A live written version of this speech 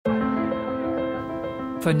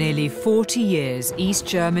For nearly 40 years, East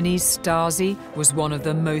Germany's Stasi was one of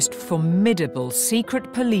the most formidable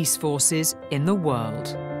secret police forces in the world.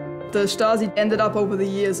 The Stasi ended up over the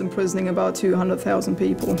years imprisoning about 200,000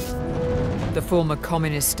 people. The former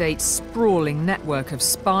communist state's sprawling network of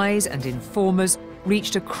spies and informers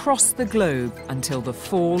reached across the globe until the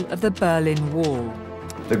fall of the Berlin Wall.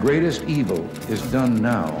 The greatest evil is done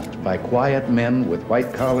now by quiet men with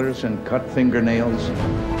white collars and cut fingernails.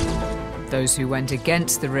 Those who went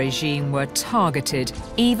against the regime were targeted,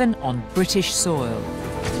 even on British soil.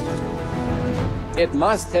 It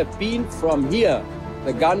must have been from here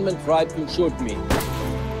the gunman tried to shoot me.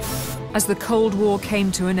 As the Cold War came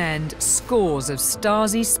to an end, scores of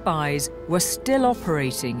Stasi spies were still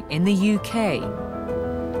operating in the UK.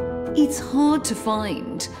 It's hard to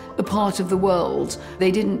find a part of the world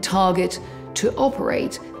they didn't target to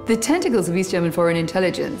operate. The tentacles of East German foreign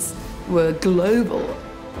intelligence were global.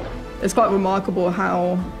 It's quite remarkable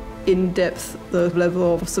how in-depth the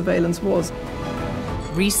level of surveillance was.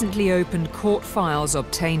 Recently opened court files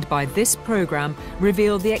obtained by this programme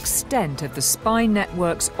reveal the extent of the spy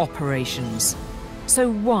network's operations.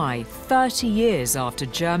 So why, 30 years after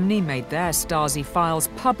Germany made their Stasi files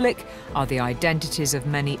public, are the identities of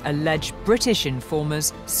many alleged British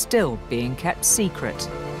informers still being kept secret?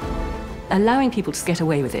 Allowing people to get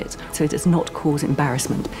away with it so it does not cause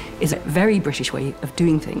embarrassment is a very British way of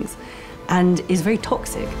doing things and is very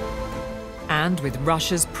toxic. And with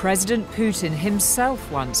Russia's President Putin himself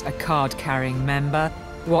once a card-carrying member,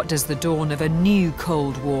 what does the dawn of a new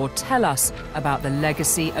Cold War tell us about the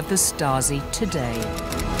legacy of the Stasi today?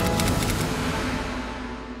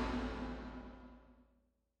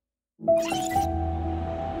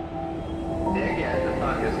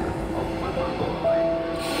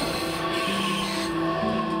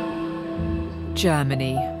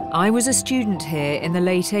 Germany. I was a student here in the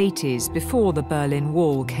late 80s, before the Berlin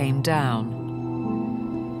Wall came down.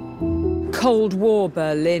 Cold War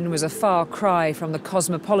Berlin was a far cry from the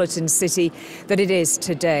cosmopolitan city that it is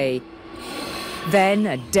today. Then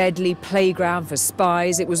a deadly playground for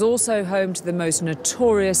spies, it was also home to the most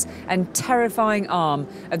notorious and terrifying arm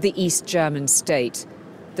of the East German state,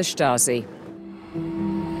 the Stasi.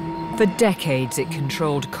 For decades it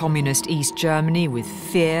controlled communist East Germany with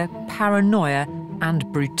fear, paranoia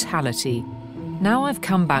and brutality. Now I've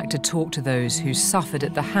come back to talk to those who suffered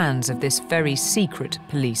at the hands of this very secret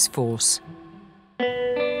police force.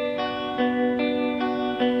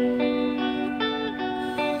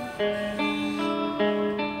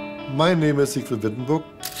 My name is Siegfried Wittenburg.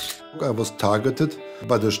 I was targeted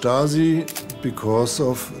by the Stasi because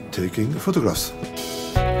of taking photographs.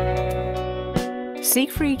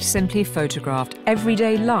 Siegfried simply photographed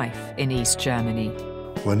everyday life in East Germany.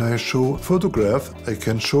 When I show photograph, I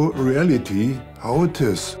can show reality, how it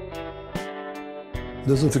is.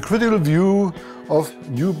 This is a critical view of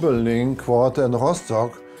New Berlin Quarter in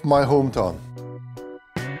Rostock, my hometown.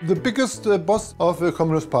 The biggest boss of the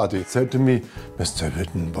Communist Party said to me, Mr.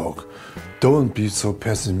 Wittenberg, don't be so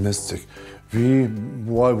pessimistic. We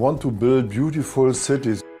want to build beautiful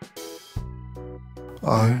cities.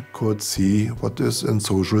 I could see what is in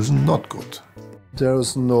socialism not good. There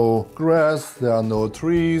is no grass, there are no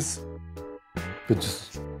trees. But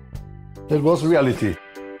it was reality.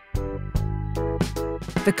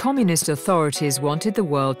 The communist authorities wanted the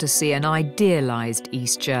world to see an idealized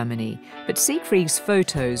East Germany, but Siegfried's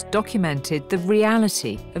photos documented the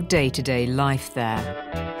reality of day-to-day life there.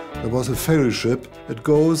 There was a ferry ship. It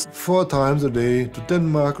goes 4 times a day to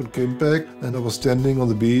Denmark and came back, and I was standing on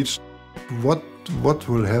the beach. What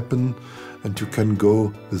will happen? And you can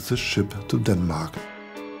go with the ship to Denmark.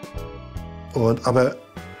 Aber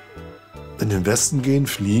in den Westen gehen,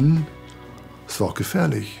 fliehen, es war auch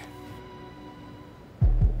gefährlich.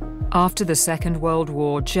 After the Second World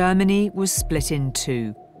War, Germany was split in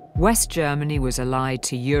two. West Germany was allied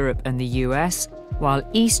to Europe and the US, while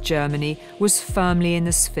East Germany was firmly in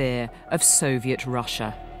the sphere of Soviet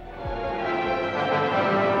Russia.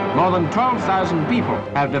 More than 12,000 people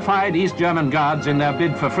have defied East German guards in their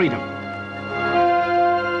bid for freedom.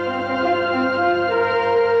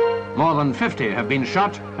 More than 50 have been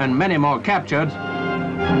shot and many more captured.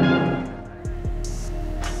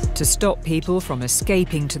 To stop people from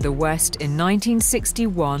escaping to the West, in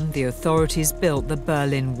 1961, the authorities built the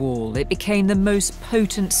Berlin Wall. It became the most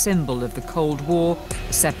potent symbol of the Cold War,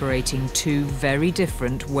 separating two very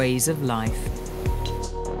different ways of life.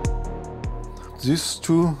 These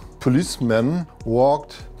 2 policemen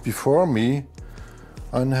walked before me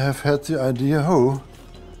and have had the idea, oh,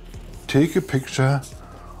 take a picture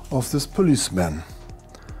of this policeman.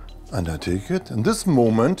 And I take it. In this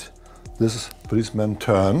moment, this policeman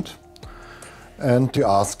turned and he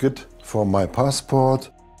asked for my passport.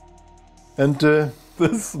 And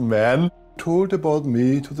this man told about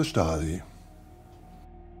me to the Stasi.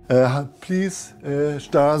 Please,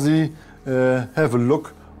 Stasi, have a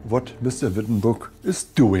look what Mr. Wittenberg is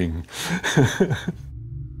doing.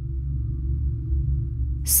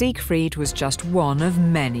 Siegfried was just one of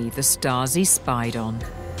many the Stasi spied on.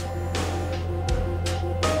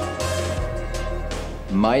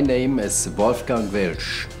 My name is Wolfgang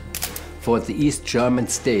Welsch. For the East German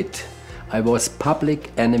state, I was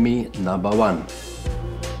public enemy #1.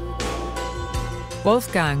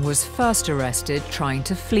 Wolfgang was first arrested trying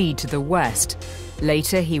to flee to the west.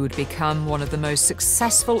 Later, he would become one of the most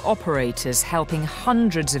successful operators, helping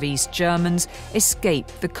hundreds of East Germans escape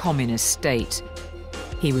the communist state.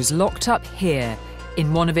 He was locked up here,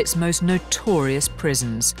 in one of its most notorious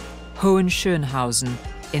prisons, Hohenschönhausen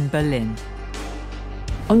in Berlin.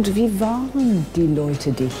 Und wie waren die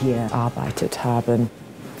Leute, die hier gearbeitet haben?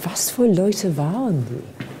 Was für Leute waren die?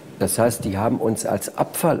 Das heißt, die haben uns als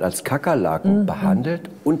Abfall, als Kakerlaken behandelt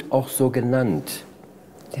und auch so genannt.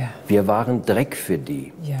 Ja. Wir waren Dreck für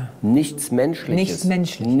die. Ja. Nichts Menschliches. Nichts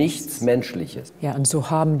Menschliches. Nichts Menschliches. Ja, und so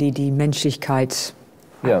haben die Menschlichkeit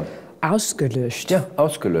ausgelöscht. Ja,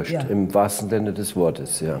 ausgelöscht, Ja. im wahrsten Sinne des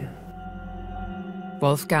Wortes, ja.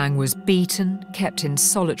 Wolfgang was beaten, kept in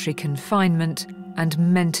solitary confinement and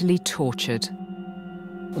mentally tortured.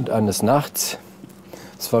 Und eines Nachts,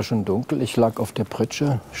 es war schon dunkel, ich lag auf der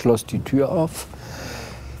Pritsche, schloss die Tür auf.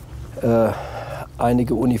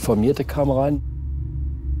 Einige Uniformierte kamen rein.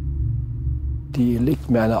 Die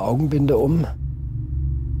legten mir eine Augenbinde um.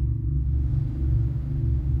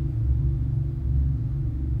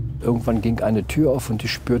 Irgendwann ging eine Tür auf und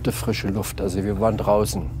ich spürte frische Luft. Also wir waren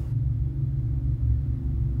draußen.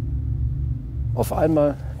 Auf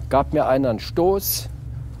einmal gab mir einer einen Stoß,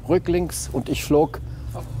 rücklings, und ich flog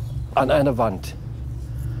an eine Wand.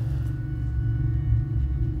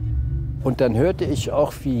 Und dann hörte ich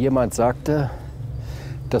auch, wie jemand sagte,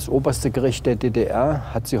 das oberste Gericht der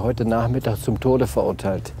DDR hat sie heute Nachmittag zum Tode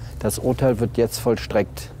verurteilt. Das Urteil wird jetzt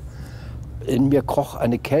vollstreckt. In mir kroch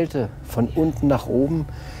eine Kälte von unten nach oben.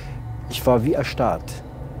 Ich war wie erstarrt.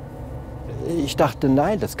 Ich dachte,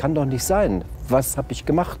 nein, das kann doch nicht sein. Was habe ich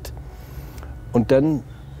gemacht? Und dann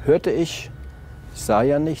hörte ich sah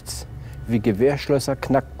ja nichts, wie Gewehrschlösser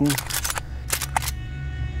knackten.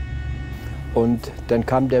 Und dann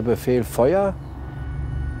kam der Befehl Feuer.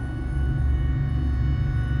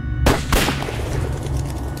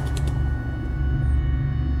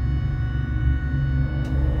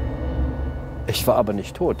 Ich war aber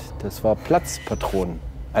nicht tot. Das war Platzpatronen,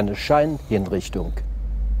 eine Scheinhinrichtung.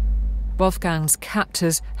 Wolfgang's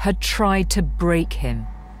captors had tried to break him.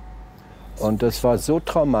 Und das war so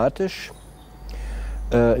traumatisch.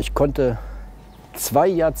 Ich konnte 2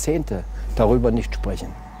 Jahrzehnte darüber nicht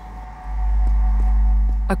sprechen.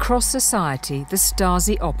 Across society, the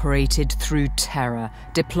Stasi operated through terror,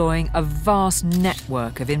 deploying a vast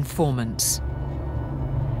network of informants.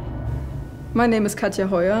 My name is Katja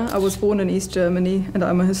Heuer. I was born in East Germany and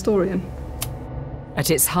I'm a historian. At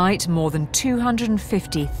its height, more than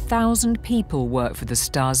 250,000 people worked for the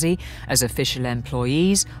Stasi as official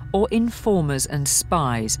employees or informers and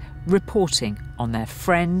spies, reporting on their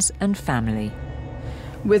friends and family.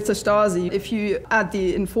 With the Stasi, if you add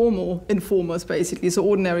the informers, basically, so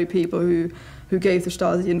ordinary people who gave the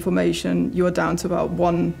Stasi information, you're down to about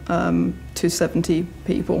 1 to 70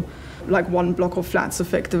 people. Like 1 block of flats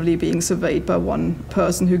effectively being surveyed by 1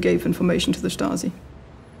 person who gave information to the Stasi.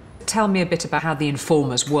 Tell me a bit about how the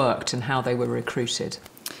informers worked and how they were recruited.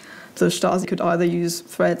 The Stasi could either use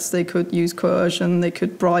threats, they could use coercion, they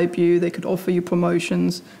could bribe you, they could offer you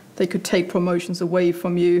promotions, they could take promotions away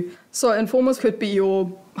from you. So informers could be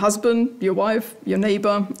your husband, your wife, your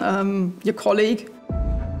neighbor, your colleague.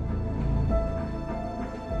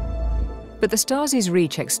 But the Stasi's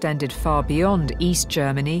reach extended far beyond East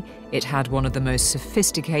Germany. It had one of the most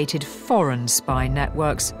sophisticated foreign spy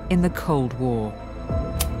networks in the Cold War.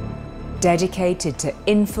 Dedicated to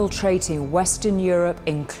infiltrating Western Europe,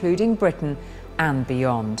 including Britain and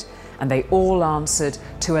beyond. And they all answered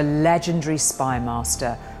to a legendary spy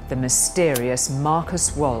master, the mysterious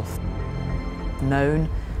Markus Wolf, known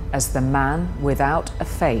as the man without a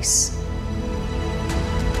face.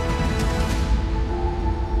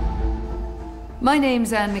 My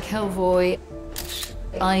name's Anne McElvoy.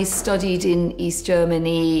 I studied in East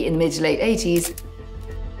Germany in the mid to late 80s.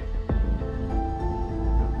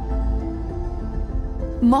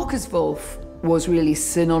 Markus Wolf was really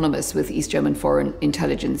synonymous with East German foreign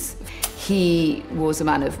intelligence. He was a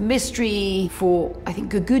man of mystery for, I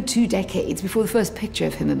think, a good 2 decades before the first picture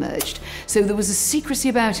of him emerged. So there was a secrecy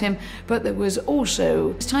about him, but there was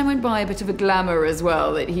also, as time went by, a bit of a glamour as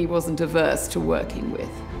well that he wasn't averse to working with.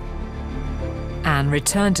 Anne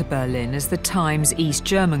returned to Berlin as the Times East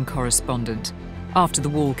German correspondent. After the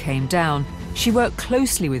wall came down, she worked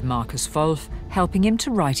closely with Markus Wolf, helping him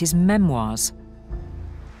to write his memoirs.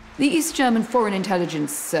 The East German Foreign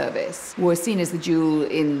Intelligence Service was seen as the jewel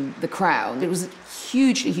in the crown. It was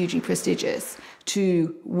hugely, hugely prestigious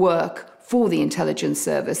to work for the intelligence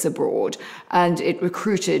service abroad, and it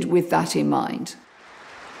recruited with that in mind.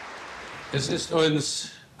 Es ist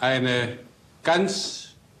uns eine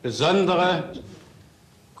ganz besondere,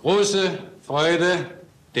 große Freude,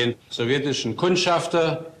 den sowjetischen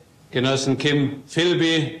Kundschafter, Genossen Kim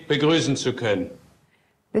Philby, begrüßen zu können.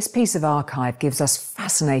 This piece of archive gives us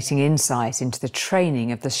fascinating insight into the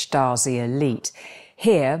training of the Stasi elite.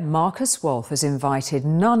 Here, Markus Wolf has invited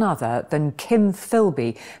none other than Kim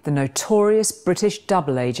Philby, the notorious British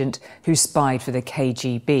double agent who spied for the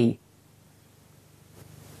KGB.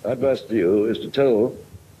 Advice to you is to tell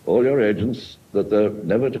all your agents that they're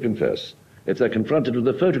never to confess. If they're confronted with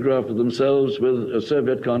a photograph of themselves with a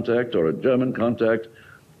Soviet contact or a German contact,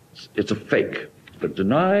 it's a fake. But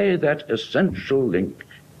deny that essential link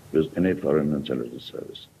with any foreign intelligence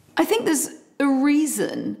service. I think there's a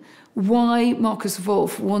reason why Markus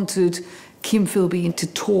Wolf wanted Kim Philby to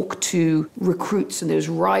talk to recruits and those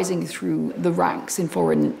rising through the ranks in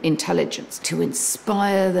foreign intelligence, to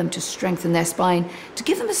inspire them, to strengthen their spine, to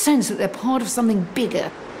give them a sense that they're part of something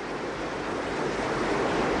bigger.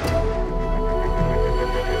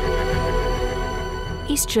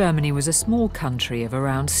 East Germany was a small country of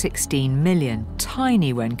around 16 million,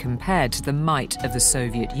 tiny when compared to the might of the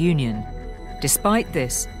Soviet Union. Despite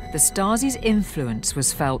this, the Stasi's influence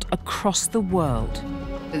was felt across the world.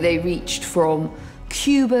 They reached from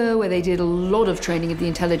Cuba, where they did a lot of training of the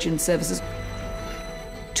intelligence services,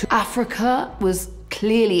 to Africa was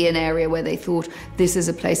clearly an area where they thought this is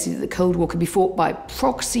a place that the Cold War could be fought by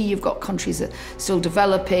proxy. You've got countries that are still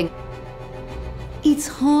developing. It's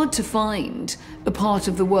hard to find a part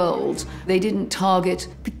of the world they didn't target,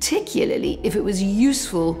 particularly if it was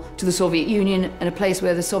useful to the Soviet Union and a place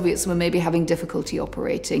where the Soviets were maybe having difficulty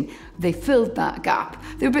operating. They filled that gap.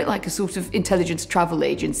 They're a bit like a sort of intelligence travel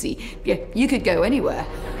agency. Yeah, you could go anywhere.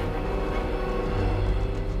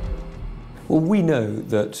 Well, we know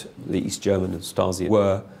that the East German Stasi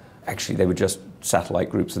were just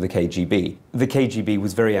satellite groups of the KGB. The KGB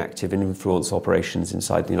was very active in influence operations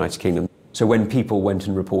inside the United Kingdom. So when people went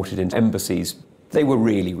and reported into embassies, they were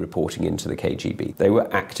really reporting into the KGB. They were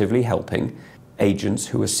actively helping agents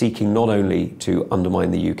who were seeking not only to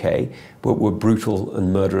undermine the UK, but were brutal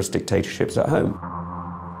and murderous dictatorships at home.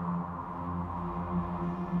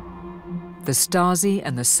 The Stasi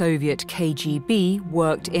and the Soviet KGB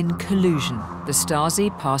worked in collusion, the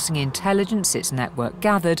Stasi passing intelligence its network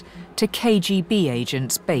gathered to KGB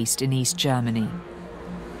agents based in East Germany.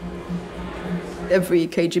 Every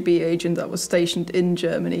KGB agent that was stationed in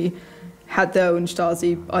Germany had their own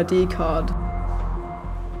Stasi ID card.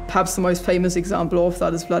 Perhaps the most famous example of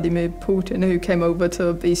that is Vladimir Putin, who came over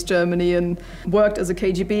to East Germany and worked as a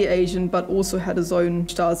KGB agent, but also had his own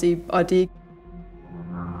Stasi ID.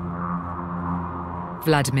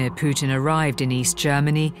 Vladimir Putin arrived in East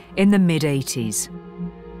Germany in the mid-80s.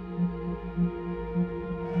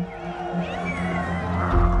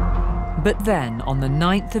 But then, on the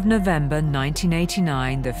 9th of November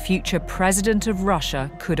 1989, the future president of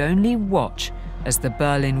Russia could only watch as the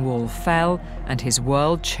Berlin Wall fell and his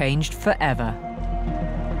world changed forever.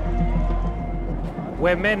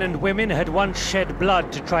 Where men and women had once shed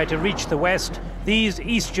blood to try to reach the West, these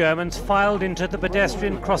East Germans filed into the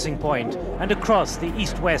pedestrian crossing point and across the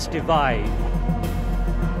East-West divide.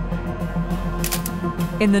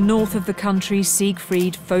 In the north of the country,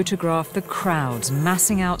 Siegfried photographed the crowds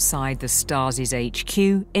massing outside the Stasi's HQ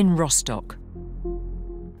in Rostock.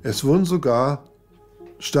 Es wurden sogar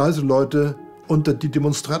Stasi-Leute unter die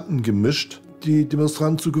Demonstranten gemischt, die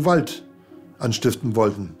Demonstranten zu Gewalt anstiften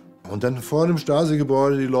wollten. Und dann vor dem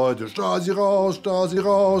Stasi-Gebäude die Leute, Stasi raus, Stasi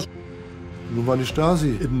raus. Nun war die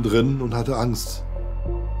Stasi innen drin und hatte Angst.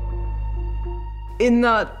 In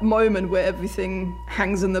that moment where everything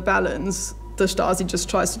hangs in the balance, the Stasi just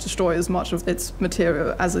tries to destroy as much of its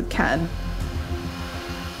material as it can.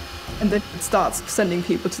 And then it starts sending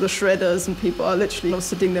people to the shredders, and people are literally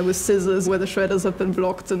sitting there with scissors where the shredders have been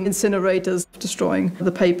blocked, and incinerators destroying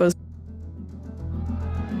the papers.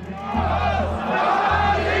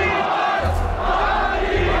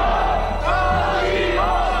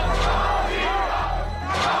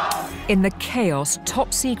 In the chaos,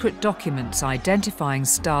 top-secret documents identifying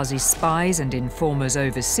Stasi spies and informers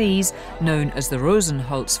overseas, known as the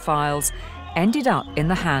Rosenholz files, ended up in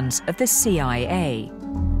the hands of the CIA.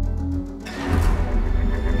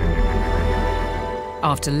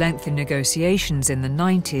 After lengthy negotiations in the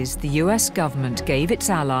 90s, the US government gave its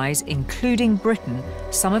allies, including Britain,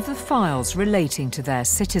 some of the files relating to their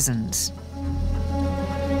citizens.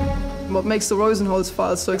 What makes the Rosenholz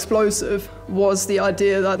files so explosive was the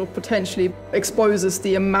idea that it potentially exposes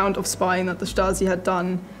the amount of spying that the Stasi had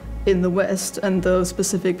done in the West and the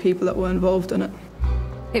specific people that were involved in it.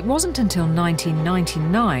 It wasn't until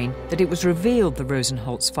 1999 that it was revealed the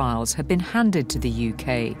Rosenholz files had been handed to the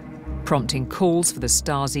UK, prompting calls for the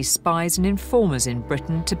Stasi spies and informers in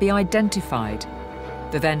Britain to be identified.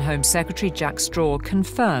 The then Home Secretary Jack Straw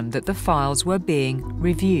confirmed that the files were being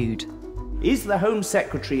reviewed. Is the Home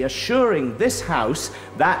Secretary assuring this House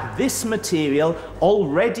that this material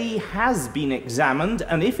already has been examined,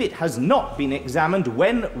 and if it has not been examined,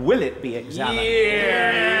 when will it be examined? Yeah.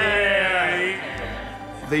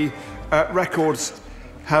 The records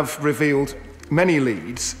have revealed many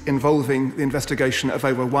leads involving the investigation of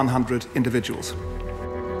over 100 individuals.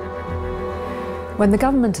 When the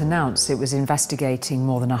government announced it was investigating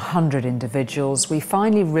more than 100 individuals, we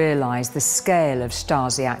finally realised the scale of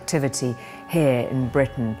Stasi activity here in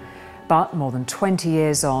Britain. But more than 20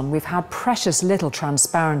 years on, we've had precious little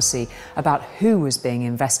transparency about who was being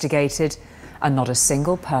investigated, and not a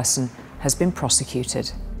single person has been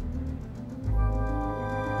prosecuted.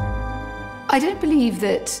 I don't believe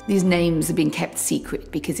that these names are being kept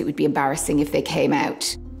secret because it would be embarrassing if they came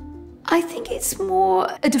out. I think it's more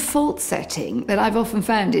a default setting that I've often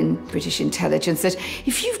found in British intelligence, that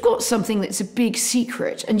if you've got something that's a big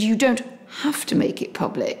secret and you don't have to make it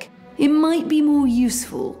public, it might be more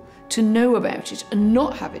useful to know about it and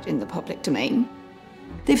not have it in the public domain.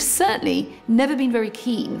 They've certainly never been very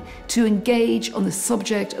keen to engage on the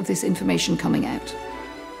subject of this information coming out.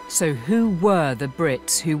 So who were the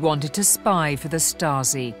Brits who wanted to spy for the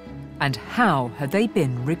Stasi? And how had they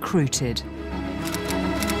been recruited?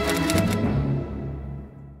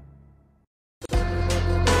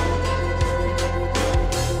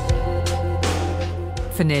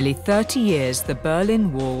 For nearly 30 years, the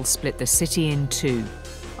Berlin Wall split the city in two.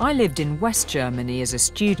 I lived in West Germany as a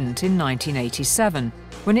student in 1987,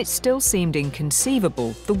 when it still seemed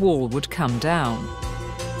inconceivable the wall would come down.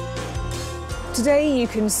 Today you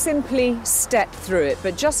can simply step through it,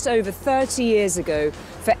 but just over 30 years ago,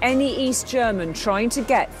 for any East German trying to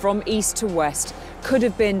get from east to west could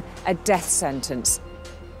have been a death sentence.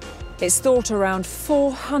 It's thought around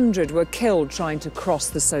 400 were killed trying to cross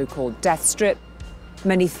the so-called death strip.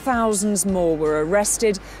 Many thousands more were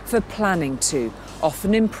arrested for planning to,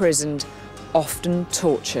 often imprisoned, often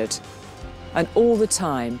tortured. And all the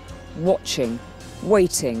time, watching,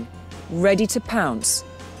 waiting, ready to pounce,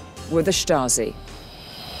 were the Stasi.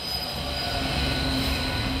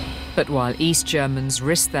 But while East Germans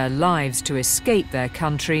risked their lives to escape their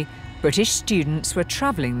country, British students were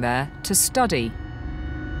travelling there to study.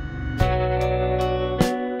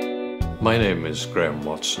 My name is Graham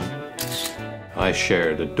Watson. I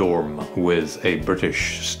shared a dorm with a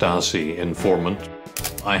British Stasi informant.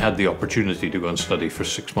 I had the opportunity to go and study for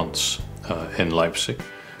 6 months in Leipzig.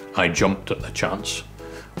 I jumped at the chance.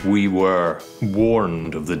 We were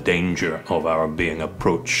warned of the danger of our being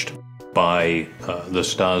approached by the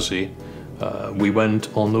Stasi. We went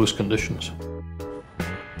on those conditions.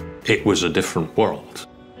 It was a different world.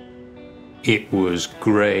 It was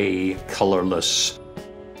grey, colourless.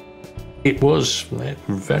 It was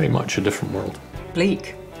very much a different world.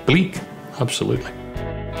 Bleak. Bleak, absolutely.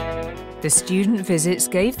 The student visits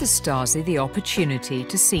gave the Stasi the opportunity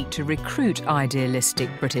to seek to recruit idealistic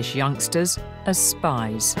British youngsters as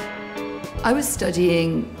spies. I was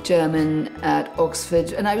studying German at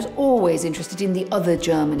Oxford, and I was always interested in the other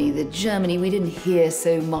Germany, the Germany we didn't hear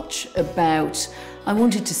so much about. I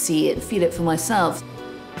wanted to see it, feel it for myself.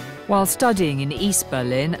 While studying in East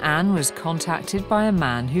Berlin, Anne was contacted by a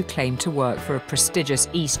man who claimed to work for a prestigious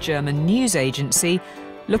East German news agency,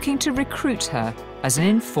 looking to recruit her as an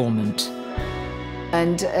informant.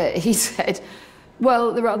 And he said,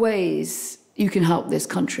 well, there are ways you can help this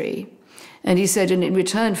country. And he said, and in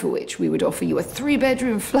return for which we would offer you a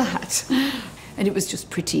 3-bedroom flat. And it was just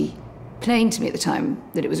pretty plain to me at the time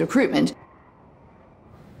that it was recruitment.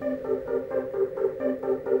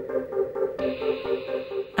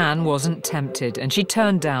 Anne wasn't tempted and she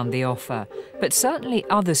turned down the offer, but certainly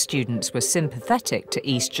other students were sympathetic to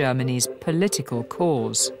East Germany's political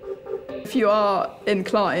cause. If you are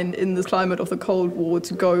inclined in the climate of the Cold War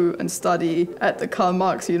to go and study at the Karl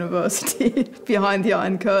Marx University behind the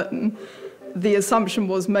Iron Curtain, the assumption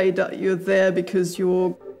was made that you're there because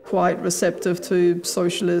you're quite receptive to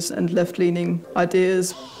socialist and left-leaning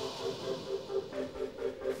ideas.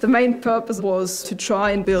 The main purpose was to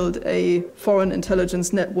try and build a foreign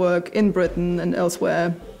intelligence network in Britain and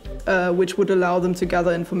elsewhere, which would allow them to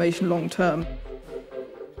gather information long-term.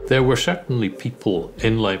 There were certainly people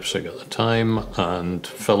in Leipzig at the time and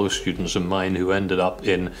fellow students of mine who ended up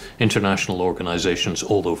in international organizations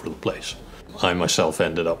all over the place. I myself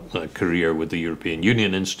ended up a career with the European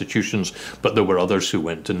Union institutions, but there were others who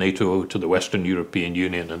went to NATO, to the Western European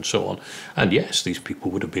Union and so on. And yes, these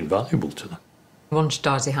people would have been valuable to them. One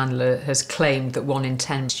Stasi handler has claimed that 1 in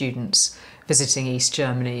 10 students visiting East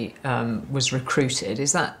Germany was recruited.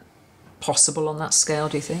 Is that possible on that scale,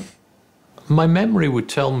 do you think? My memory would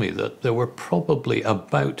tell me that there were probably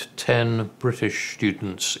about 10 British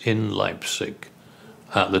students in Leipzig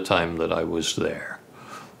at the time that I was there.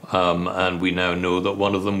 And we now know that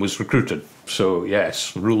one of them was recruited. So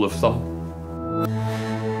yes, rule of thumb.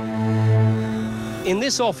 In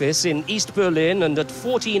this office in East Berlin and at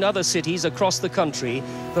 14 other cities across the country,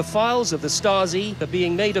 the files of the Stasi are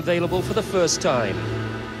being made available for the first time.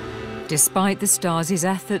 Despite the Stasi's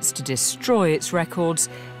efforts to destroy its records,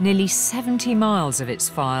 nearly 70 miles of its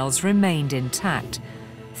files remained intact.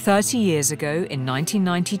 30 years ago, in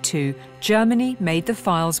 1992, Germany made the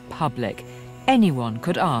files public. Anyone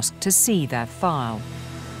could ask to see their file.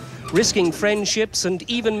 Risking friendships and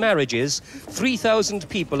even marriages, 3,000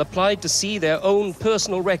 people applied to see their own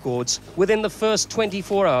personal records within the first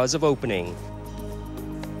 24 hours of opening.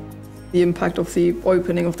 The impact of the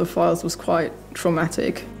opening of the files was quite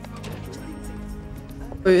traumatic.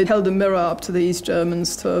 It held a mirror up to the East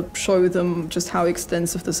Germans to show them just how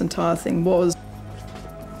extensive this entire thing was.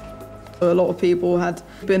 A lot of people had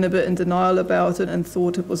been a bit in denial about it and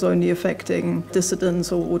thought it was only affecting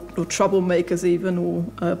dissidents or troublemakers even, or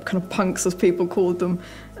kind of punks as people called them,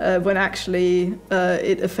 when actually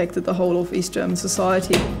it affected the whole of East German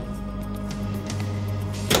society.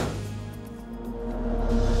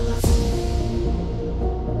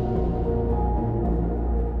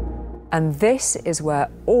 And this is where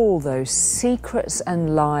all those secrets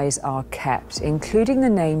and lies are kept, including the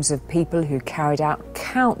names of people who carried out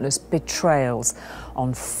countless betrayals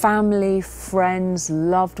on family, friends,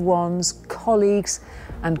 loved ones, colleagues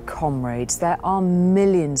and comrades. There are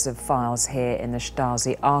millions of files here in the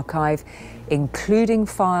Stasi archive, including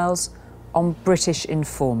files on British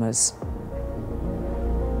informers.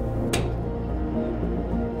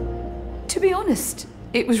 To be honest,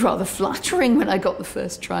 it was rather flattering when I got the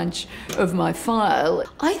first tranche of my file.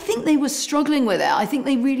 I think they were struggling with it. I think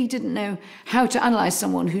they really didn't know how to analyse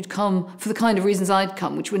someone who'd come for the kind of reasons I'd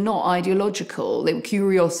come, which were not ideological, they were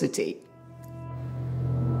curiosity.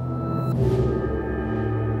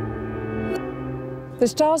 The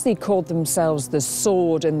Stasi called themselves the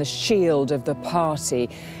sword and the shield of the party,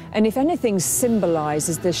 and if anything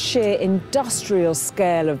symbolises the sheer industrial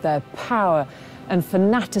scale of their power and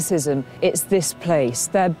fanaticism, it's this place.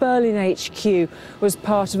 Their Berlin HQ was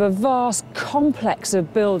part of a vast complex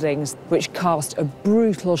of buildings which cast a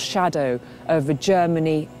brutal shadow over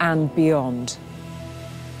Germany and beyond.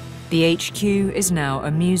 The HQ is now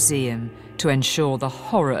a museum to ensure the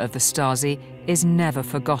horror of the Stasi is never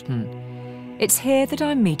forgotten. It's here that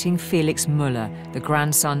I'm meeting Felix Müller, the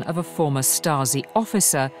grandson of a former Stasi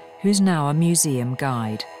officer who's now a museum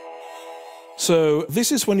guide. So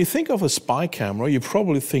this is when you think of a spy camera, you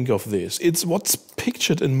probably think of this. It's what's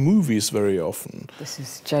pictured in movies very often. This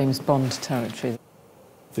is James Bond territory.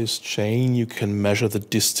 This chain, you can measure the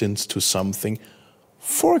distance to something.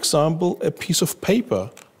 For example, a piece of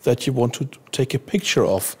paper that you want to take a picture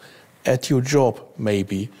of at your job,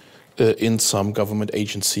 maybe, in some government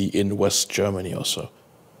agency in West Germany or so.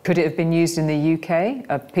 Could it have been used in the UK,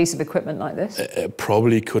 a piece of equipment like this?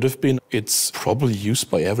 Probably could have been. It's probably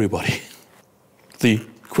used by everybody. The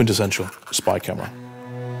quintessential spy camera.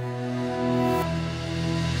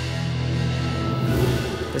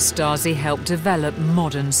 The Stasi helped develop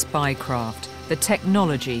modern spycraft, the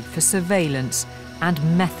technology for surveillance and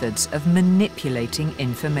methods of manipulating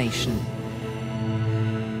information.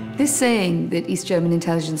 This saying that East German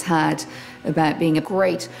intelligence had about being a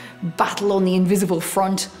great battle on the invisible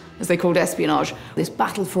front, as they called espionage, this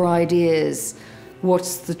battle for ideas,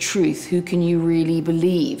 what's the truth? Who can you really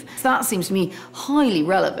believe? That seems to me highly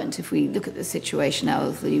relevant if we look at the situation now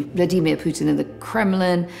of Vladimir Putin and the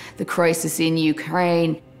Kremlin, the crisis in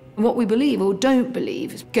Ukraine. What we believe or don't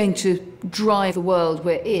believe is going to drive the world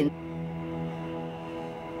we're in.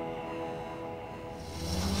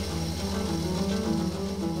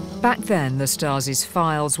 Back then, the Stasi's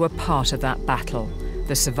files were part of that battle.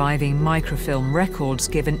 The surviving microfilm records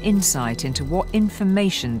give an insight into what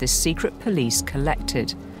information this secret police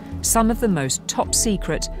collected. Some of the most top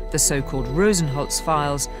secret, the so-called Rosenholz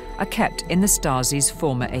files, are kept in the Stasi's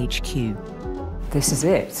former HQ. This is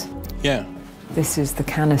it? Yeah. This is the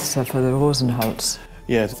canister for the Rosenholz.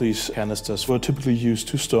 Yeah, these canisters were typically used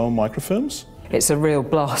to store microfilms. It's a real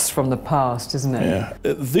blast from the past, isn't it? Yeah.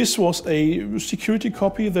 This was a security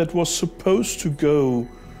copy that was supposed to go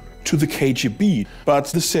to the KGB, but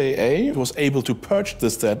the CIA was able to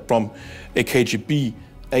purchase that from a KGB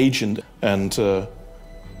agent, and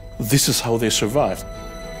this is how they survived.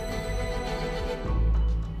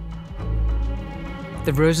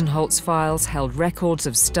 The Rosenholz files held records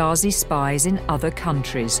of Stasi spies in other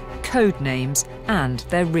countries, code names and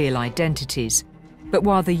their real identities. But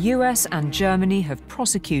while the US and Germany have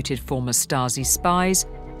prosecuted former Stasi spies,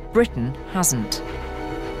 Britain hasn't.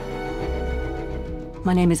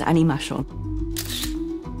 My name is Annie Mashon.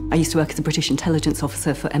 I used to work as a British intelligence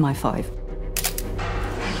officer for MI5.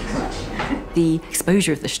 The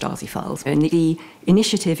exposure of the Stasi files and the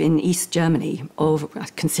initiative in East Germany of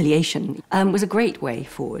conciliation was a great way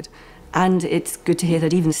forward. And it's good to hear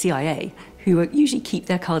that even the CIA, who usually keep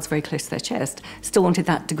their cards very close to their chest, still wanted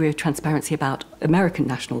that degree of transparency about American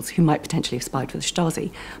nationals who might potentially have spied for the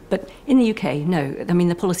Stasi. But in the UK, no. I mean,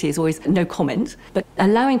 the policy is always no comment, but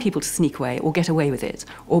allowing people to sneak away or get away with it,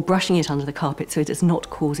 or brushing it under the carpet so it does not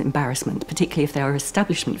cause embarrassment, particularly if they are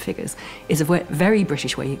establishment figures, is a very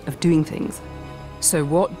British way of doing things. So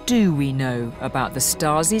what do we know about the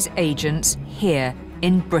Stasi's agents here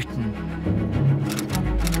in Britain?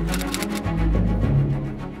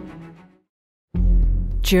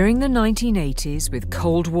 During the 1980s, with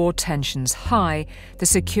Cold War tensions high, the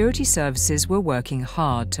security services were working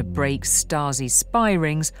hard to break Stasi spy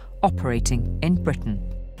rings operating in Britain.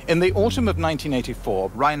 In the autumn of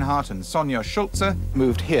 1984, Reinhardt and Sonja Schulze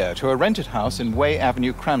moved here to a rented house in Way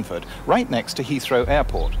Avenue, Cranford, right next to Heathrow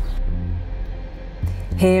Airport.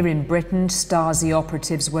 Here in Britain, Stasi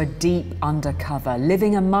operatives were deep undercover,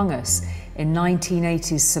 living among us in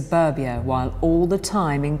 1980s suburbia, while all the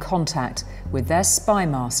time in contact with their spy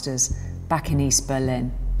masters back in East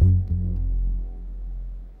Berlin.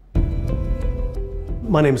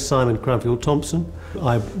 My name is Simon Cranfield Thompson.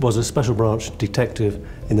 I was a special branch detective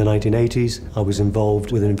in the 1980s. I was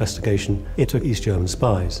involved with an investigation into East German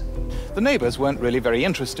spies. The neighbours weren't really very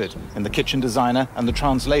interested in the kitchen designer and the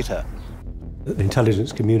translator. The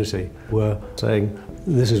intelligence community were saying,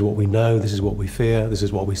 this is what we know, this is what we fear, this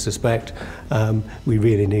is what we suspect. We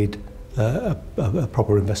really need a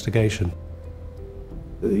proper investigation.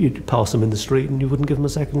 You'd pass them in the street and you wouldn't give them a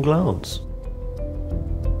second glance.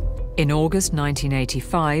 In August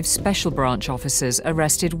 1985, Special Branch officers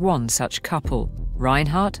arrested one such couple,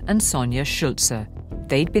 Reinhardt and Sonja Schulze.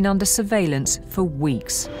 They'd been under surveillance for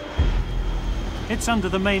weeks. It's under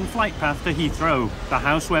the main flight path to Heathrow, the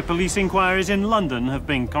house where police inquiries in London have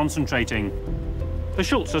been concentrating. The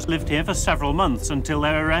Schultzes lived here for several months until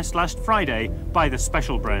their arrest last Friday by the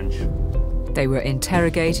Special Branch. They were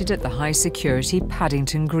interrogated at the high-security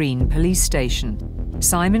Paddington Green police station.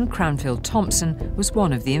 Simon Cranfield Thompson was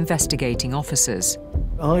one of the investigating officers.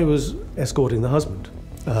 I was escorting the husband.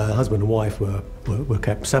 Husband and wife were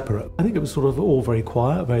kept separate. I think it was sort of all very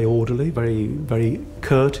quiet, very orderly, very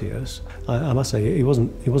courteous. I must say, he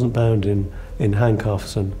wasn't bound in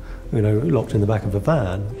handcuffs and, you know, locked in the back of a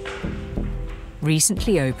van.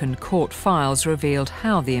 Recently opened court files revealed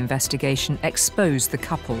how the investigation exposed the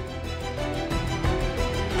couple.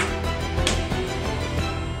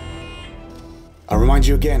 I remind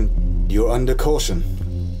you again, you're under caution.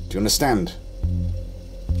 Do you understand?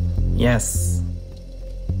 Yes.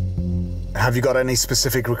 Have you got any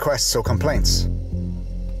specific requests or complaints?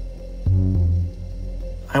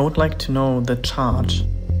 I would like to know the charge.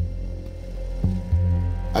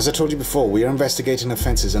 As I told you before, we are investigating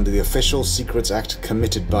offences under the Official Secrets Act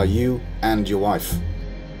committed by you and your wife.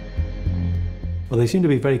 Well, they seem to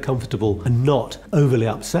be very comfortable and not overly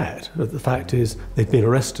upset. But the fact is, they've been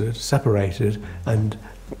arrested, separated, and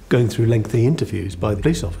going through lengthy interviews by the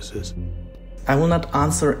police officers. I will not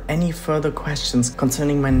answer any further questions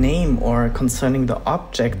concerning my name or concerning the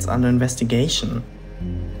objects under investigation.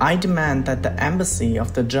 I demand that the embassy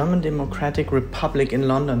of the German Democratic Republic in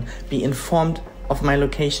London be informed of my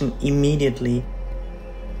location immediately.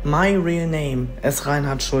 My real name is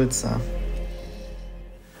Reinhard Schulze.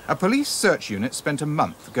 A police search unit spent a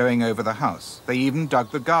month going over the house. They even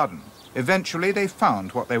dug the garden. Eventually, they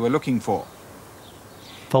found what they were looking for.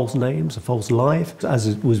 False names, a false life. As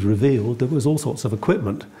it was revealed, there was all sorts of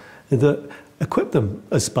equipment that equip them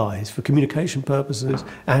as spies for communication purposes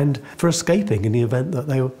and for escaping in the event that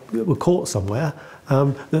they were caught somewhere,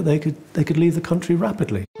 that they could leave the country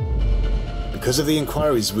rapidly. Because of the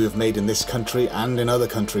inquiries we have made in this country and in other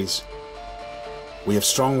countries, we have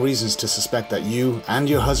strong reasons to suspect that you and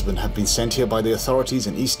your husband have been sent here by the authorities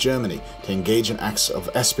in East Germany to engage in acts of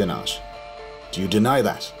espionage. Do you deny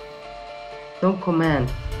that? No comment.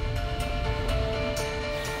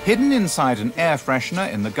 Hidden inside an air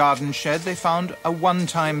freshener in the garden shed, they found a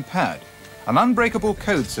one-time pad, an unbreakable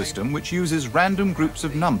code system which uses random groups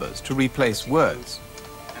of numbers to replace words.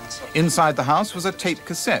 Inside the house was a tape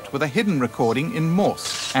cassette with a hidden recording in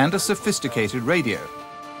Morse and a sophisticated radio.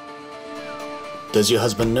 Does your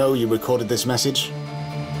husband know you recorded this message?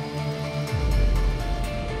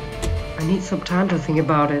 I need some time to think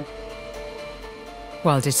about it.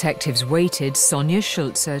 While detectives waited, Sonja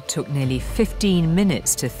Schulze took nearly 15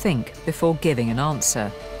 minutes to think before giving an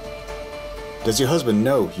answer. Does your husband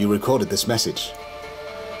know you recorded this message?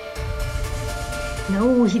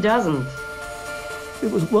 No, he doesn't.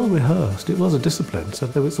 It was well rehearsed, it was a discipline, so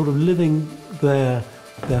they were sort of living their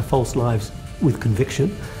false lives with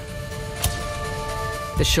conviction.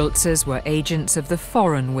 The Schulzes were agents of the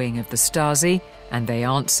foreign wing of the Stasi, and they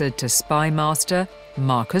answered to spy master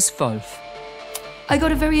Markus Wolf. I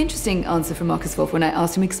got a very interesting answer from Markus Wolf when I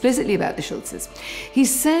asked him explicitly about the Schulzes. He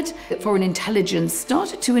said that foreign intelligence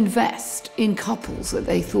started to invest in couples that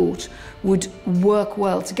they thought would work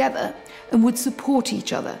well together and would support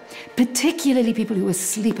each other, particularly people who were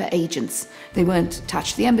sleeper agents. They weren't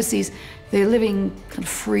attached to the embassies. They're living kind of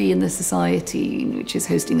free in the society which is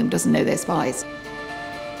hosting them, doesn't know they're spies.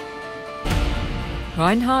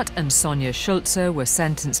 Reinhard and Sonja Schulze were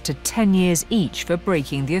sentenced to 10 years each for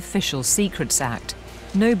breaking the Official Secrets Act.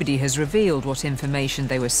 Nobody has revealed what information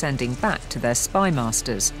they were sending back to their spy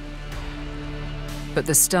masters. But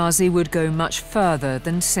the Stasi would go much further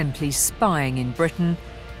than simply spying in Britain.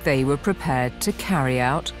 They were prepared to carry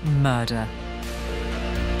out murder.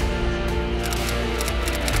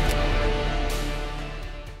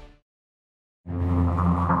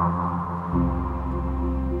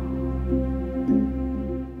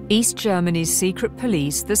 East Germany's secret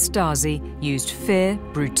police, the Stasi, used fear,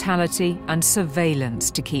 brutality and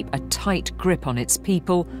surveillance to keep a tight grip on its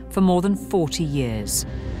people for more than 40 years.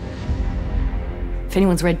 If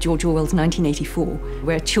anyone's read George Orwell's 1984,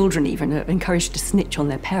 where children even are encouraged to snitch on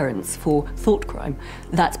their parents for thought crime,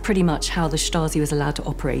 that's pretty much how the Stasi was allowed to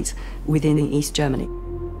operate within East Germany.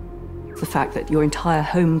 The fact that your entire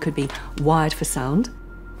home could be wired for sound,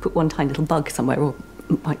 put one tiny little bug somewhere or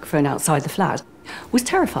microphone outside the flat, was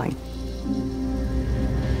terrifying.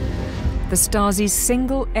 The Stasi's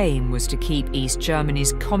single aim was to keep East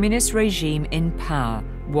Germany's communist regime in power,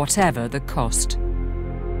 whatever the cost.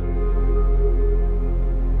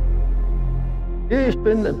 Ich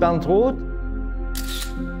bin Bernd Roth.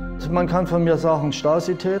 Man kann von mir sagen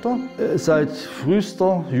Stasi-Täter seit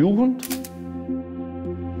frühester Jugend.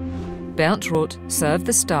 Bernd Roth served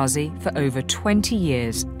the Stasi for over 20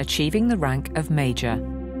 years, achieving the rank of Major.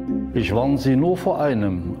 Ich warne Sie nur vor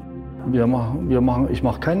einem. Ich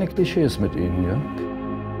mache keine Klischees mit Ihnen. Ja?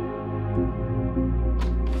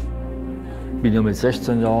 Bin ja mit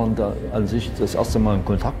 16 Jahren an sich das erste Mal in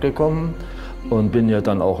Kontakt gekommen und bin ja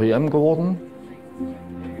dann auch EM geworden.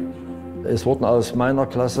 Es wurden aus meiner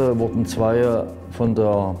Klasse 2 von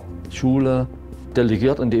der Schule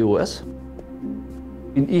delegiert in die US.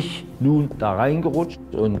 Bin ich nun da reingerutscht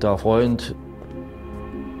und der Freund.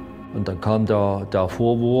 Und dann kam der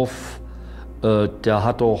Vorwurf, der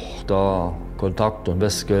hat doch da Kontakt und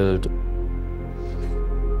Westgeld.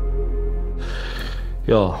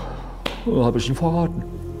 Ja, habe ich ihn verraten.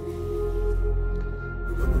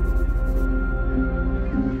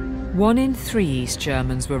 1 in 3 East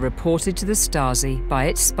Germans were reported to the Stasi by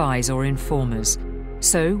its spies or informers.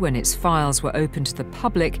 So, when its files were open to the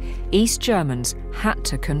public, East Germans had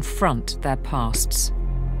to confront their pasts.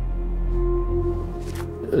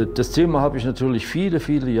 Das Thema habe ich natürlich viele,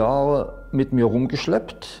 viele Jahre mit mir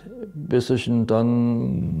rumgeschleppt, bis ich ihn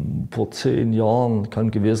dann vor 10 Jahren,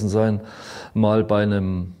 kann gewesen sein, mal bei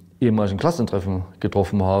einem ehemaligen Klassentreffen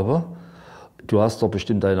getroffen habe. Du hast doch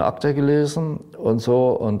bestimmt deine Akte gelesen und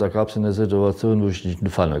so, und da gab es eine Situation, wo ich dich in die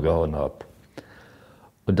Pfanne gehauen habe.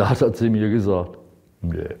 Und da hat er zu mir gesagt,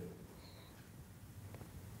 nee,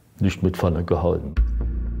 nicht mit Pfanne gehauen.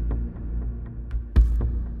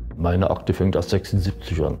 Meine Akte fängt erst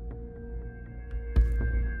 76 an.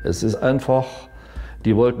 Es ist einfach,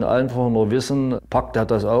 die wollten einfach nur wissen, packt er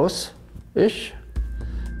das aus? Ich?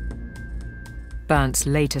 Bernds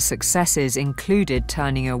later successes included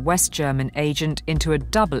turning a West German agent into a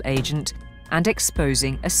double agent and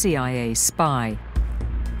exposing a CIA spy.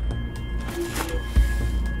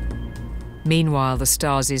 Meanwhile, the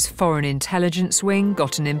Stasi's Foreign Intelligence Wing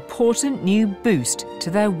got an important new boost to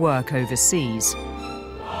their work overseas.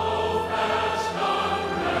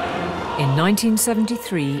 In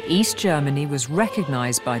 1973, East Germany was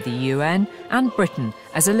recognised by the UN and Britain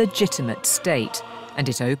as a legitimate state, and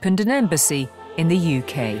it opened an embassy in the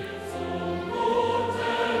UK.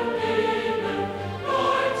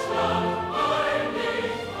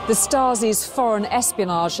 The Stasi's foreign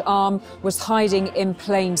espionage arm was hiding in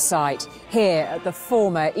plain sight here at the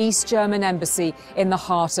former East German embassy in the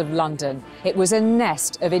heart of London. It was a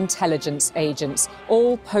nest of intelligence agents,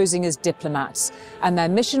 all posing as diplomats, and their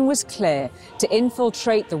mission was clear: to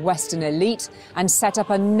infiltrate the Western elite and set up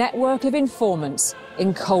a network of informants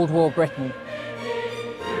in Cold War Britain.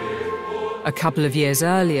 A couple of years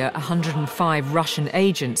earlier, 105 Russian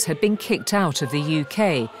agents had been kicked out of the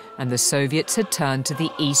UK, and the Soviets had turned to the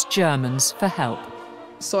East Germans for help.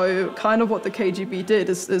 So kind of what the KGB did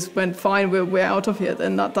is went, fine, we're out of here,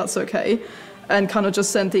 then that's okay, and kind of just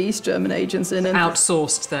sent the East German agents in. And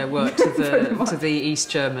outsourced their work to the East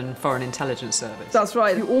German Foreign Intelligence Service. That's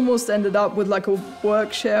right. You almost ended up with like a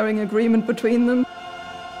work-sharing agreement between them.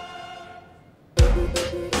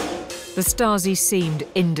 The Stasi seemed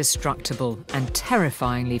indestructible, and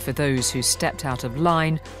terrifyingly for those who stepped out of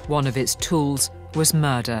line, one of its tools was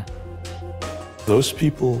murder. Those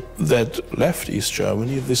people that left East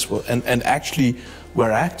Germany, and actually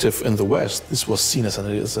were active in the West, this was seen as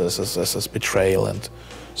betrayal, and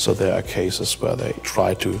so there are cases where they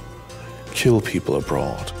try to kill people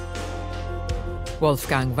abroad.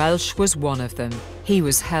 Wolfgang Welsch was one of them. He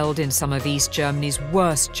was held in some of East Germany's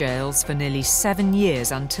worst jails for nearly 7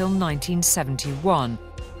 years until 1971,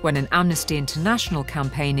 when an Amnesty International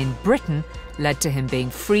campaign in Britain led to him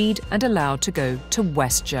being freed and allowed to go to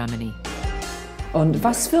West Germany. Und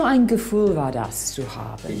was für ein Gefühl war das zu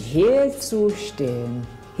haben, hier zu stehen,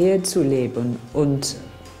 hier zu leben und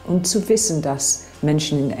zu wissen, dass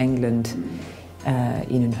Menschen in England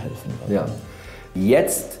ihnen helfen wollen. Ja.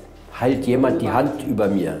 Jetzt hält jemand die Hand über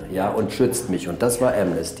mir, ja, und schützt mich. Und das war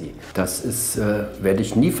Amnesty. Das ist, werde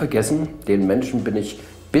ich nie vergessen. Den Menschen bin ich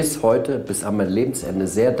bis heute, bis an mein Lebensende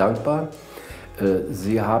sehr dankbar.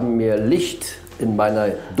 Sie haben mir Licht in meiner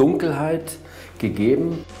Dunkelheit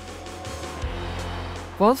gegeben.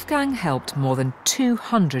 Wolfgang helped more than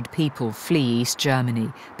 200 people flee East Germany,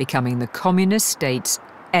 becoming the communist state's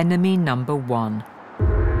enemy number one.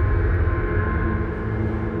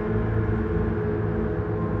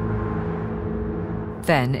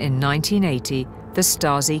 Then, in 1980, the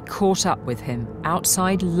Stasi caught up with him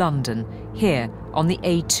outside London, here on the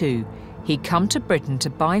A2. He'd come to Britain to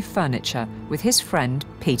buy furniture with his friend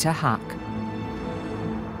Peter Huck.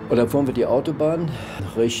 Und dann fuhren wir die Autobahn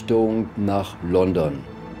Richtung nach London.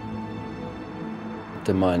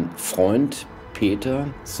 Mein Freund Peter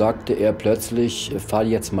sagte er plötzlich, fahr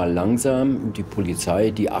jetzt mal langsam, die Polizei,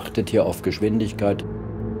 die achtet hier auf Geschwindigkeit.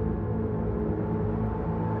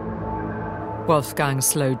 Wolfgang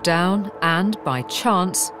slowed down and, by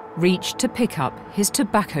chance, reached to pick up his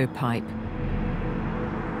tobacco pipe.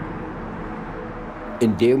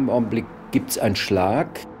 In dem Augenblick gibt's einen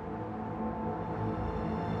Schlag.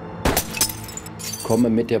 Komme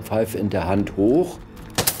mit der Pfeife in der Hand hoch.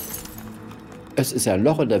 Es ist ein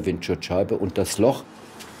Loch in der Windschutzscheibe und das Loch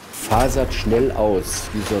fasert schnell aus,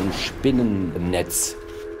 wie so ein Spinnennetz.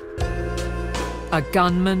 A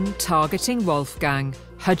gunman targeting Wolfgang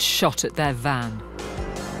had shot at their van.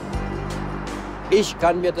 Ich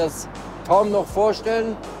kann mir das kaum noch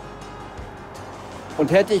vorstellen. Und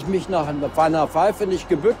hätte ich mich nach einer Pfeife nicht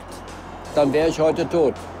gebückt, dann wäre ich heute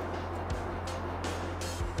tot.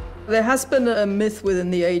 There has been a myth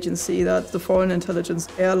within the agency that the foreign intelligence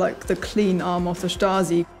are like the clean arm of the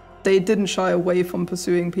Stasi. They didn't shy away from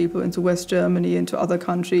pursuing people into West Germany, into other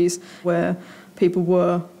countries where people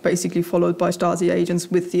were basically followed by Stasi agents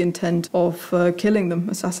with the intent of killing them,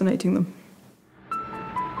 assassinating them.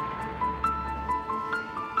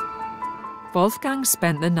 Wolfgang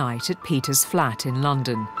spent the night at Peter's flat in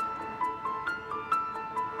London.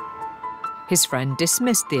 His friend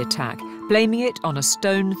dismissed the attack, blaming it on a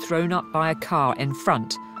stone thrown up by a car in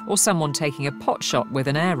front or someone taking a pot shot with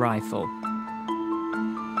an air rifle.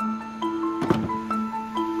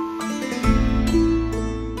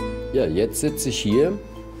 Ja, jetzt sitze ich hier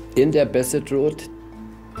in der Bassett Road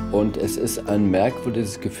und es ist ein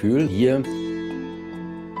merkwürdiges Gefühl hier.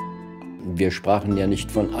 Wir sprachen ja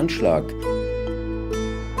nicht von Anschlag.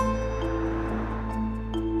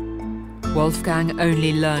 Wolfgang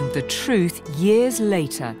only learned the truth years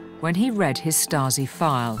later when he read his Stasi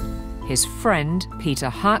file. His friend, Peter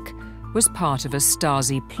Huck, was part of a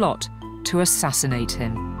Stasi plot to assassinate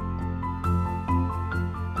him.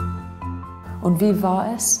 Und wie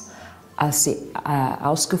war es, als Sie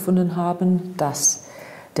herausgefunden haben, dass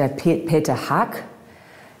der Peter Hack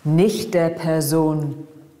nicht der Person,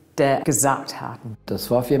 der gesagt haben?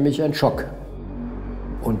 Das war für mich ein Schock.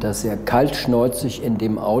 Und dass er kaltschnäuzig in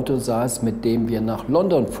dem Auto saß, mit dem wir nach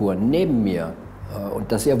London fuhren, neben mir.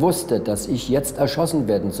 Und dass er wusste, dass ich jetzt erschossen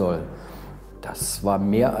werden soll. Das war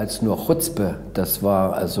mehr als nur Chutzpe. Das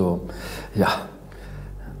war also, ja,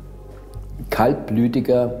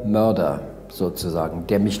 kaltblütiger Mörder sozusagen,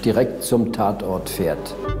 der mich direkt zum Tatort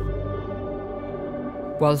fährt.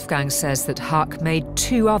 Wolfgang says that Hack made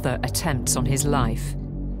 2 other attempts on his life.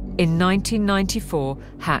 In 1994,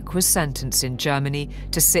 Hack was sentenced in Germany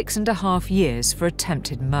to 6.5 years for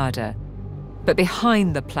attempted murder. But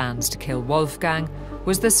behind the plans to kill Wolfgang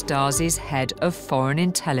was the Stasi's head of foreign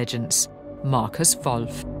intelligence, Markus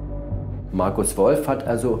Wolf. Markus Wolf hat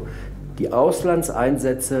also die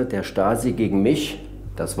Auslandseinsätze der Stasi gegen mich,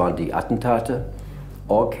 das waren die Attentate,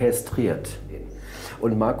 orchestriert.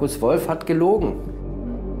 Und Markus Wolf hat gelogen.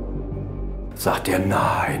 Sagt er,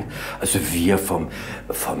 nein, also wir vom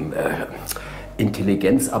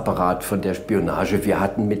Intelligenzapparat, von der Spionage, wir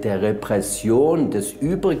hatten mit der Repression des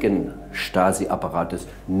übrigen Stasi-Apparates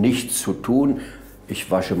nichts zu tun.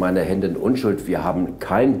 Ich wasche meine Hände in Unschuld, wir haben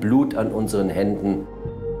kein Blut an unseren Händen.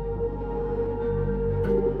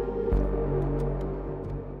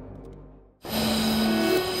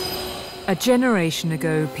 A generation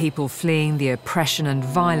ago, people fleeing the oppression and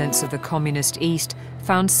violence of the Communist East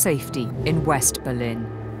found safety in West Berlin.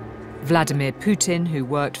 Vladimir Putin, who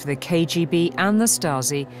worked for the KGB and the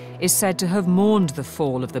Stasi, is said to have mourned the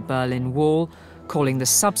fall of the Berlin Wall, calling the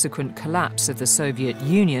subsequent collapse of the Soviet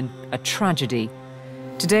Union a tragedy.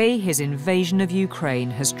 Today, his invasion of Ukraine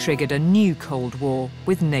has triggered a new Cold War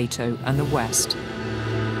with NATO and the West.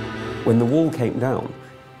 When the wall came down,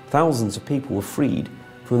 thousands of people were freed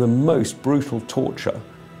from the most brutal torture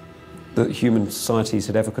that human societies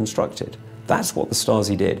had ever constructed. That's what the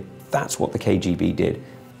Stasi did. That's what the KGB did.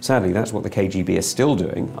 Sadly, that's what the KGB is still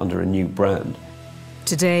doing under a new brand.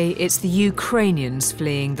 Today, it's the Ukrainians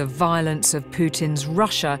fleeing the violence of Putin's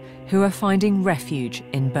Russia who are finding refuge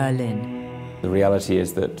in Berlin. The reality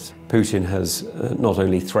is that Putin has not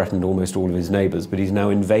only threatened almost all of his neighbours, but he's now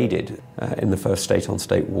invaded in the first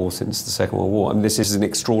state-on-state war since the Second World War. I mean, this is an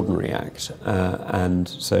extraordinary act, and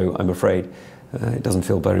so I'm afraid it doesn't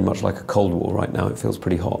feel very much like a Cold War right now. It feels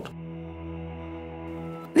pretty hot.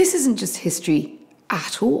 This isn't just history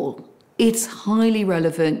at all. It's highly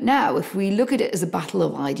relevant now. If we look at it as a battle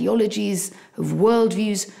of ideologies, of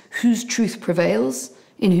worldviews, whose truth prevails,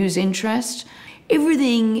 in whose interest,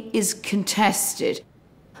 everything is contested.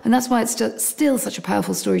 And that's why it's still such a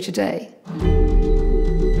powerful story today.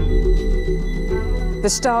 The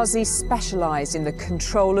Stasi specialised in the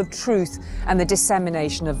control of truth and the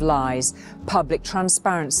dissemination of lies. Public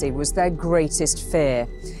transparency was their greatest fear.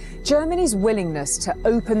 Germany's willingness to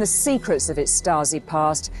open the secrets of its Stasi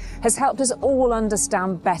past has helped us all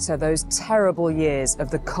understand better those terrible years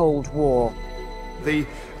of the Cold War. The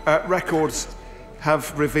records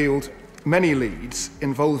have revealed many leads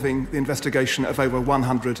involving the investigation of over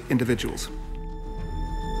 100 individuals.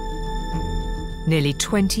 Nearly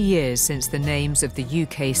 20 years since the names of the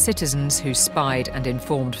UK citizens who spied and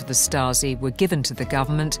informed for the Stasi were given to the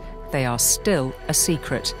government, they are still a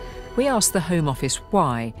secret. We asked the Home Office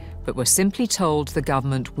why, but were simply told the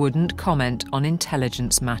government wouldn't comment on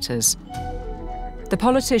intelligence matters. The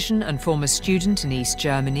politician and former student in East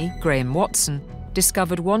Germany, Graham Watson,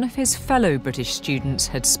 discovered one of his fellow British students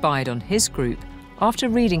had spied on his group after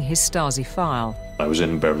reading his Stasi file. I was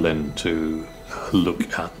in Berlin to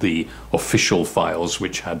look at the official files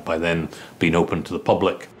which had by then been open to the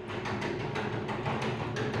public.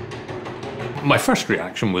 My first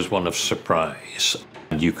reaction was one of surprise.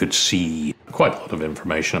 You could see quite a lot of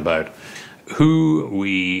information about who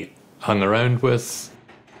we hung around with,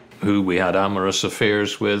 who we had amorous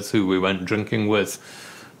affairs with, who we went drinking with,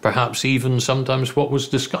 perhaps even sometimes what was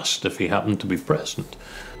discussed if he happened to be present.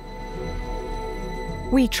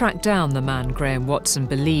 We tracked down the man Graham Watson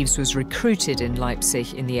believes was recruited in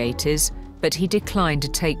Leipzig in the 80s, but he declined to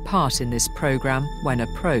take part in this programme when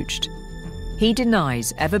approached. He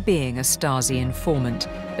denies ever being a Stasi informant,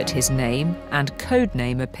 but his name and code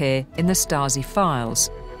name appear in the Stasi files.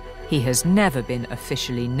 He has never been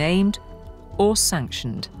officially named or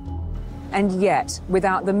sanctioned. And yet,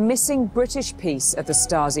 without the missing British piece of the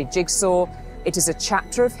Stasi jigsaw, it is a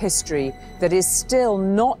chapter of history that is still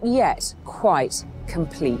not yet quite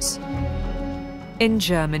complete. In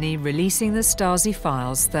Germany, releasing the Stasi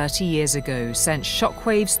files 30 years ago sent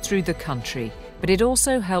shockwaves through the country, but it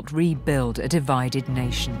also helped rebuild a divided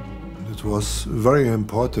nation. It was very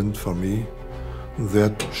important for me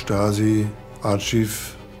that Stasi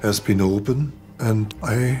archive has been open, and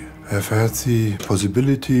I have had the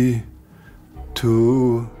possibility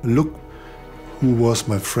to look who was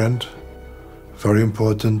my friend, very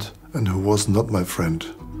important, and who was not my friend.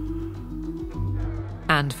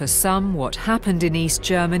 And for some, what happened in East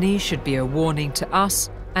Germany should be a warning to us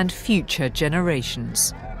and future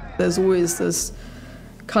generations. There's always this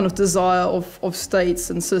kind of desire of states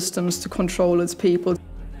and systems to control its people.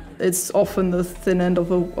 It's often the thin end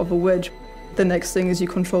of a wedge. The next thing is you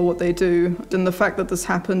control what they do. And the fact that this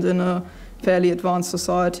happened in a fairly advanced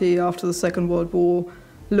society after the Second World War,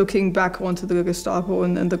 looking back onto the Gestapo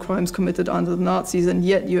and the crimes committed under the Nazis, and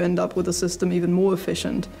yet you end up with a system even more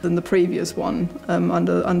efficient than the previous one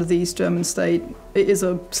under the East German state. It is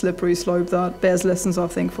a slippery slope that bears lessons, I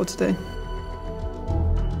think, for today.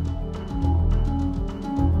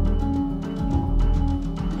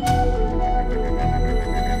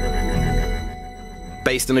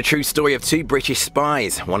 Based on a true story of two British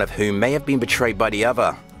spies, one of whom may have been betrayed by the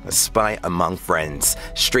other. A Spy Among Friends.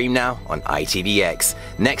 Stream now on ITVX.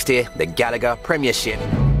 Next year, the Gallagher Premiership.